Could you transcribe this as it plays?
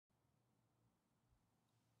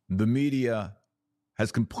The media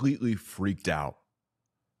has completely freaked out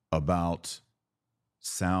about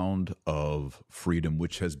Sound of Freedom,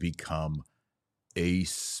 which has become a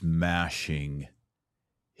smashing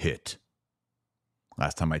hit.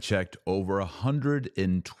 Last time I checked, over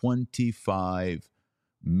 125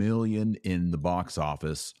 million in the box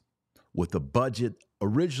office, with a budget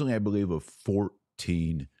originally, I believe, of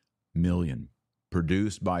 14 million.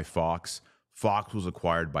 Produced by Fox. Fox was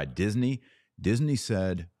acquired by Disney. Disney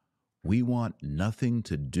said, we want nothing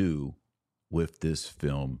to do with this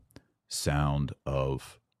film, Sound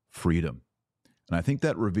of Freedom. And I think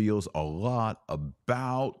that reveals a lot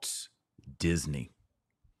about Disney.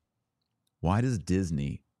 Why does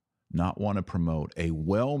Disney not want to promote a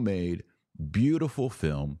well-made, beautiful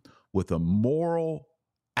film with a moral,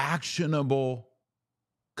 actionable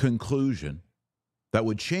conclusion that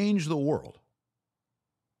would change the world?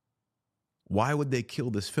 Why would they kill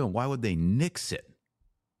this film? Why would they nix it?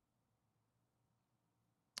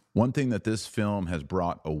 One thing that this film has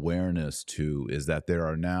brought awareness to is that there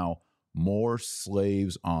are now more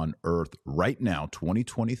slaves on Earth right now,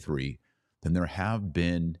 2023, than there have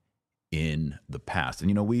been in the past. And,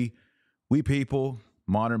 you know, we people,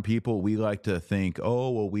 modern people, we like to think,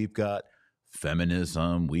 oh, well, we've got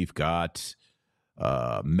feminism, we've got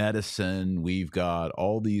medicine, we've got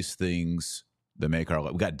all these things that make our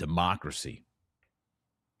life, we've got democracy,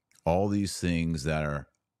 all these things that are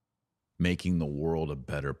making the world a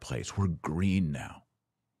better place. We're green now.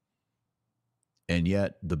 And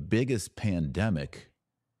yet the biggest pandemic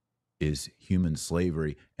is human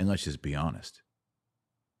slavery. And let's just be honest,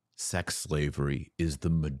 sex slavery is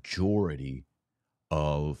the majority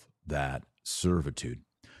of that servitude.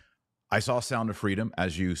 I saw Sound of Freedom.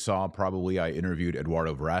 As you saw, probably I interviewed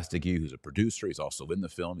Eduardo Verastegui, who's a producer. He's also in the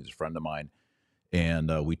film. He's a friend of mine.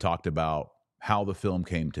 And we talked about how the film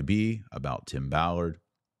came to be, about Tim Ballard.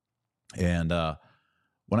 And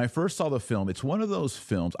when I first saw the film, it's one of those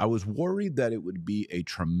films, I was worried that it would be a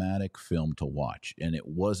traumatic film to watch, and it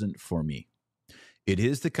wasn't for me. It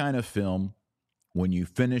is the kind of film, when you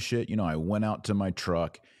finish it, you know, I went out to my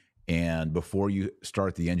truck, and before you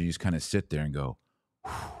start the engine, you just kind of sit there and go,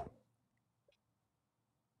 whew.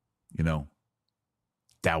 You know,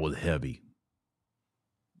 that was heavy.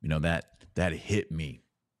 You know, that hit me.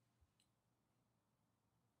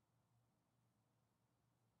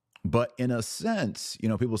 But in a sense, you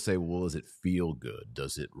know, people say, well, does it feel good?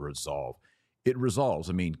 Does it resolve? It resolves.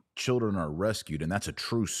 I mean, children are rescued, and that's a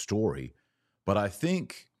true story. But I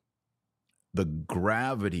think the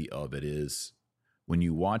gravity of it is when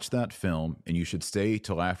you watch that film, and you should stay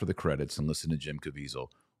till after the credits and listen to Jim Caviezel.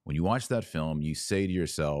 When you watch that film, you say to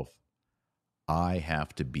yourself, I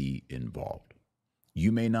have to be involved.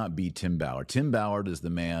 You may not be Tim Ballard. Tim Ballard is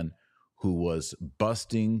the man who was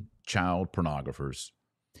busting child pornographers,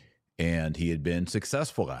 and he had been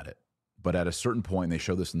successful at it. But at a certain point, they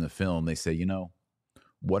show this in the film, they say, you know,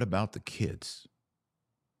 what about the kids?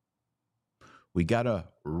 We got to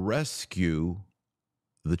rescue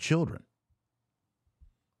the children.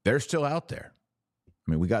 They're still out there.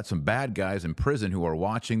 I mean, we got some bad guys in prison who are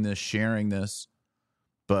watching this, sharing this,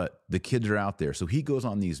 but the kids are out there. So he goes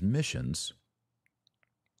on these missions,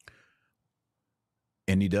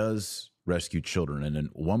 and he does rescue children. And at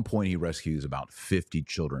one point, he rescues about 50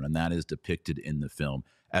 children, and that is depicted in the film.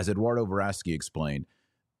 As Eduardo Verastegui explained,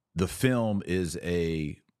 the film is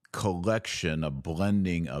a collection, a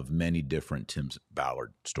blending of many different Tim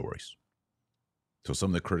Ballard stories. So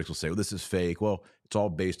some of the critics will say, well, this is fake. Well, it's all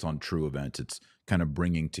based on true events. It's kind of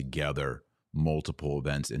bringing together multiple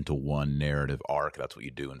events into one narrative arc. That's what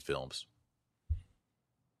you do in films.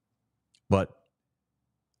 But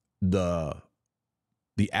the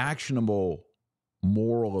actionable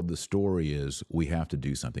moral of the story is we have to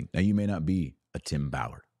do something. Now, you may not be a Tim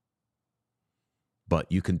Ballard,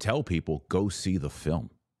 but you can tell people, go see the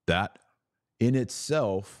film. That in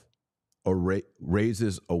itself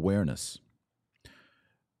raises awareness.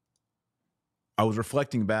 I was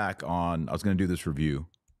reflecting back on, I was going to do this review,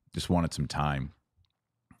 just wanted some time.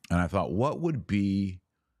 And I thought, what would be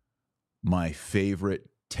my favorite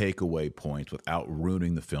takeaway points without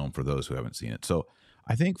ruining the film for those who haven't seen it? So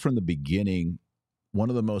I think from the beginning, one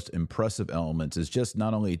of the most impressive elements is just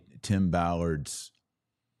not only Tim Ballard's,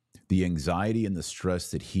 the anxiety and the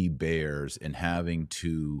stress that he bears in having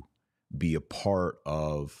to be a part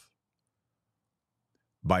of,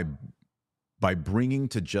 by bringing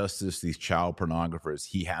to justice these child pornographers,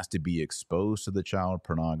 he has to be exposed to the child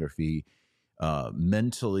pornography.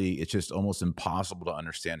 Mentally, it's just almost impossible to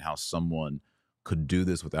understand how someone could do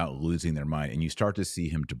this without losing their mind. And you start to see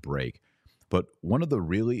him to break. But one of the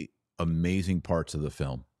really amazing parts of the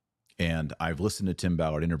film, and I've listened to Tim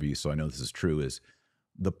Ballard interviews, so I know this is true, is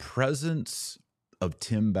the presence of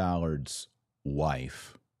Tim Ballard's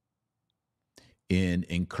wife in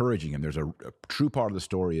encouraging him. There's a true part of the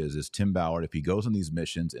story is Tim Ballard, if he goes on these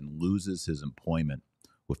missions and loses his employment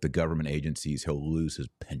with the government agencies, he'll lose his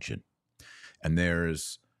pension. And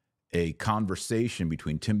there's a conversation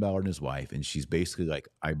between Tim Ballard and his wife, and she's basically like,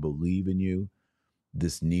 I believe in you.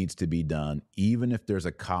 This needs to be done. Even if there's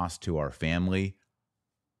a cost to our family,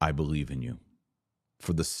 I believe in you.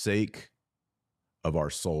 For the sake of our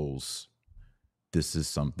souls, this is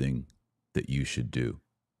something that you should do.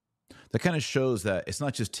 That kind of shows that it's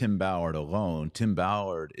not just Tim Ballard alone. Tim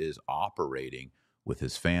Ballard is operating with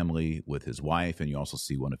his family, with his wife, and you also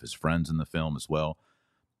see one of his friends in the film as well.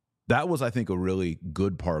 That was, I think, a really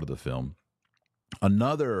good part of the film.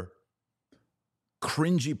 Another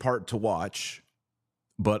cringy part to watch,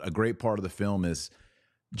 but a great part of the film, is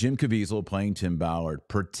Jim Caviezel, playing Tim Ballard,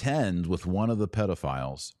 pretends with one of the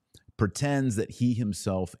pedophiles, pretends that he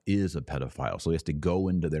himself is a pedophile. So he has to go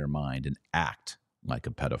into their mind and act like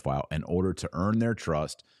a pedophile in order to earn their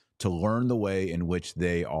trust, to learn the way in which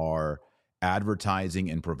they are advertising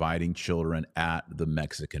and providing children at the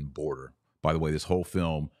Mexican border. By the way, this whole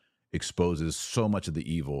film exposes so much of the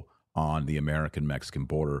evil on the American-Mexican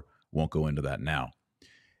border. Won't go into that now.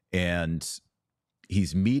 And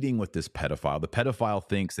he's meeting with this pedophile. The pedophile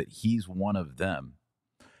thinks that he's one of them.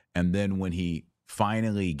 And then when he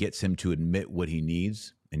finally gets him to admit what he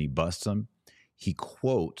needs and he busts him, he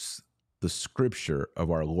quotes the scripture of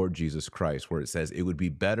our Lord Jesus Christ, where it says, it would be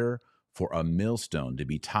better for a millstone to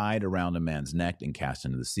be tied around a man's neck and cast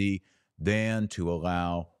into the sea than to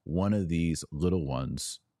allow one of these little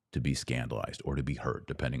ones to be scandalized or to be hurt,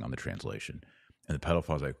 depending on the translation. And the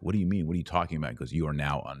pedophile's like, what do you mean? What are you talking about? He goes, you are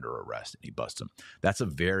now under arrest. And he busts him. That's a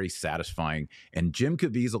very satisfying. And Jim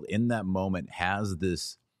Caviezel in that moment has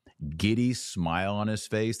this giddy smile on his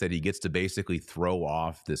face that he gets to basically throw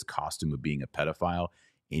off this costume of being a pedophile,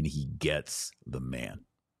 and he gets the man.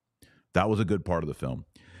 That was a good part of the film.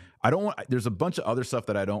 There's a bunch of other stuff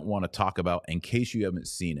that I don't want to talk about in case you haven't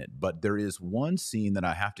seen it, but there is one scene that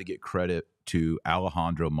I have to get credit to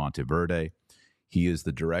Alejandro Monteverde. He is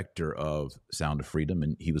the director of Sound of Freedom,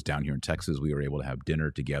 and he was down here in Texas. We were able to have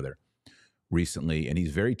dinner together recently, and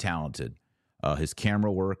he's very talented. His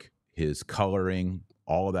camera work, his coloring,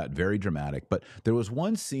 all of that, very dramatic. But there was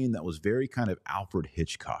one scene that was very kind of Alfred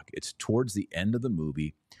Hitchcock. It's towards the end of the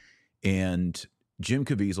movie, and Jim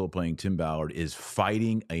Caviezel, playing Tim Ballard, is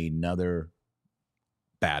fighting another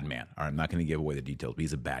bad man. All right, I'm not going to give away the details, but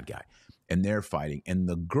he's a bad guy. And they're fighting. And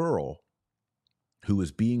the girl who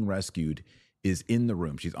is being rescued is in the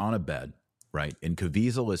room. She's on a bed, right? And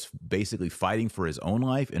Caviezel is basically fighting for his own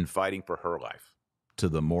life and fighting for her life to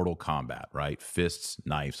the mortal combat, right? Fists,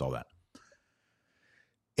 knives, all that.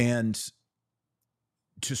 And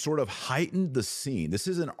to sort of heighten the scene, this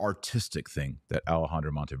is an artistic thing that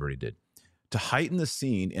Alejandro Monteverde did. To heighten the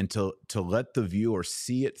scene and to let the viewer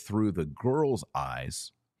see it through the girl's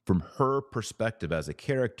eyes, from her perspective as a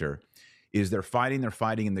character, is they're fighting,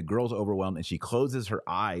 and the girl's overwhelmed, and she closes her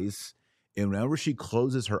eyes. And whenever she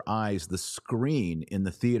closes her eyes, the screen in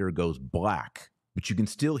the theater goes black, but you can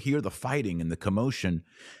still hear the fighting and the commotion.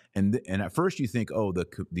 And at first you think, oh,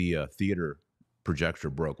 the theater projector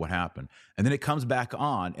broke. What happened? And then it comes back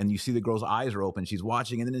on, and you see the girl's eyes are open. She's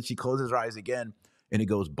watching, and then she closes her eyes again, and it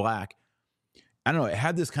goes black. I don't know. It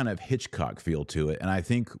had this kind of Hitchcock feel to it. And I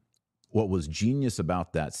think what was genius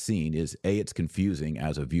about that scene is, A, it's confusing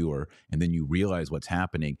as a viewer, and then you realize what's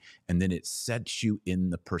happening. And then it sets you in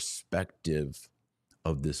the perspective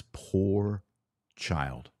of this poor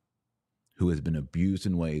child who has been abused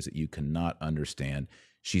in ways that you cannot understand.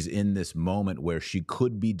 She's in this moment where she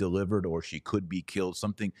could be delivered or she could be killed.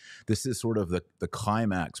 This is sort of the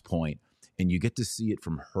climax point, and you get to see it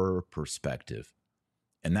from her perspective.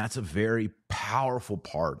 And that's a very powerful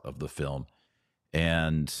part of the film.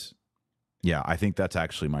 And yeah, I think that's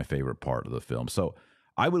actually my favorite part of the film. So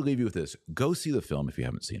I would leave you with this. Go see the film if you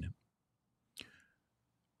haven't seen it.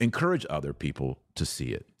 Encourage other people to see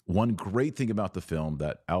it. One great thing about the film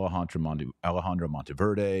that Alejandro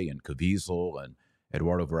Monteverde and Caviezel and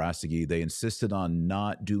Eduardo Verástegui, they insisted on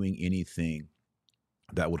not doing anything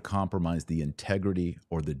that would compromise the integrity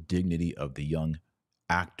or the dignity of the young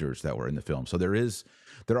actors that were in the film. So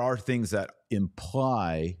there are things that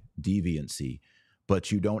imply deviancy,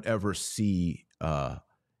 but you don't ever see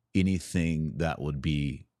anything that would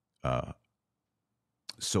be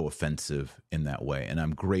so offensive in that way. And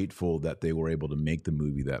I'm grateful that they were able to make the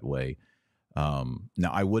movie that way.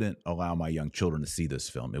 Now, I wouldn't allow my young children to see this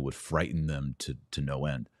film. It would frighten them to no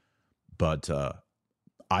end. But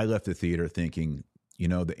I left the theater thinking, You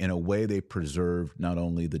know, in a way, they preserve not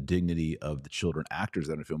only the dignity of the children actors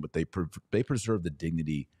that are in the film, but they preserve the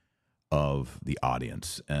dignity of the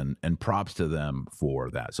audience, and props to them for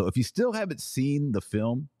that. So if you still haven't seen the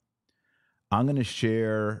film, I'm going to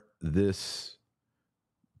share this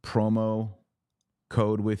promo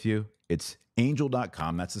code with you. It's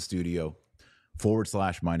angel.com. That's the studio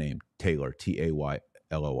 / my name, Taylor,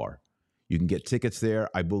 Taylor. You can get tickets there.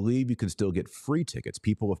 I believe you can still get free tickets.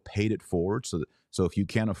 People have paid it forward. So if you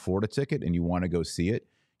can't afford a ticket and you want to go see it,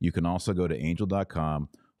 you can also go to angel.com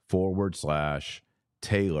 /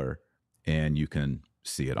 Taylor, and you can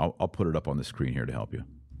see it. I'll put it up on the screen here to help you.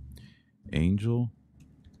 Angel,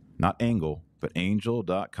 not angle, but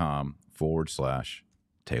angel.com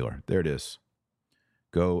 / Taylor. There it is.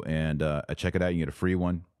 Go and check it out. You can get a free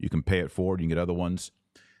one. You can pay it forward. You can get other ones.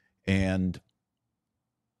 And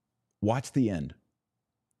watch the end.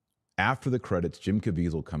 After the credits, Jim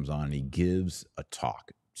Caviezel comes on and he gives a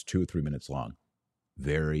talk. It's 2 or 3 minutes long.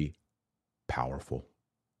 Very powerful.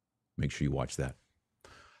 Make sure you watch that.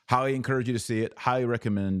 Highly encourage you to see it. Highly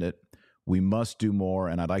recommend it. We must do more.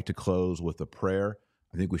 And I'd like to close with a prayer.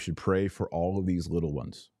 I think we should pray for all of these little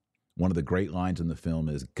ones. One of the great lines in the film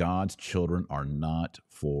is, God's children are not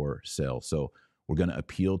for sale. So we're going to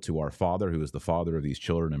appeal to our Father, who is the Father of these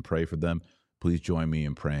children, and pray for them. Please join me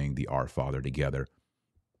in praying the Our Father together.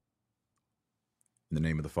 In the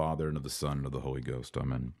name of the Father, and of the Son, and of the Holy Ghost.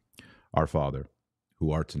 Amen. Our Father, who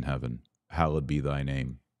art in heaven, hallowed be thy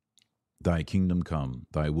name. Thy kingdom come,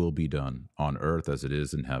 thy will be done, on earth as it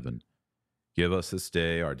is in heaven. Give us this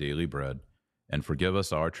day our daily bread, and forgive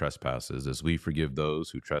us our trespasses, as we forgive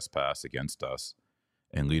those who trespass against us.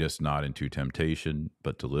 And lead us not into temptation,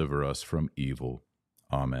 but deliver us from evil.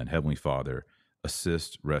 Amen. Heavenly Father,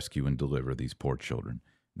 assist, rescue, and deliver these poor children.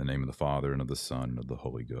 In the name of the Father, and of the Son, and of the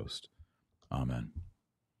Holy Ghost. Amen.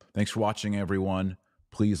 Thanks for watching, everyone.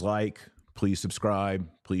 Please like, please subscribe,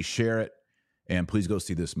 please share it, and please go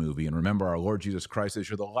see this movie. And remember, our Lord Jesus Christ says,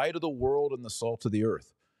 you're the light of the world and the salt of the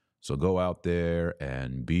earth. So go out there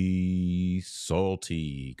and be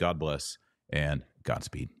salty. God bless and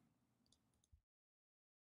Godspeed.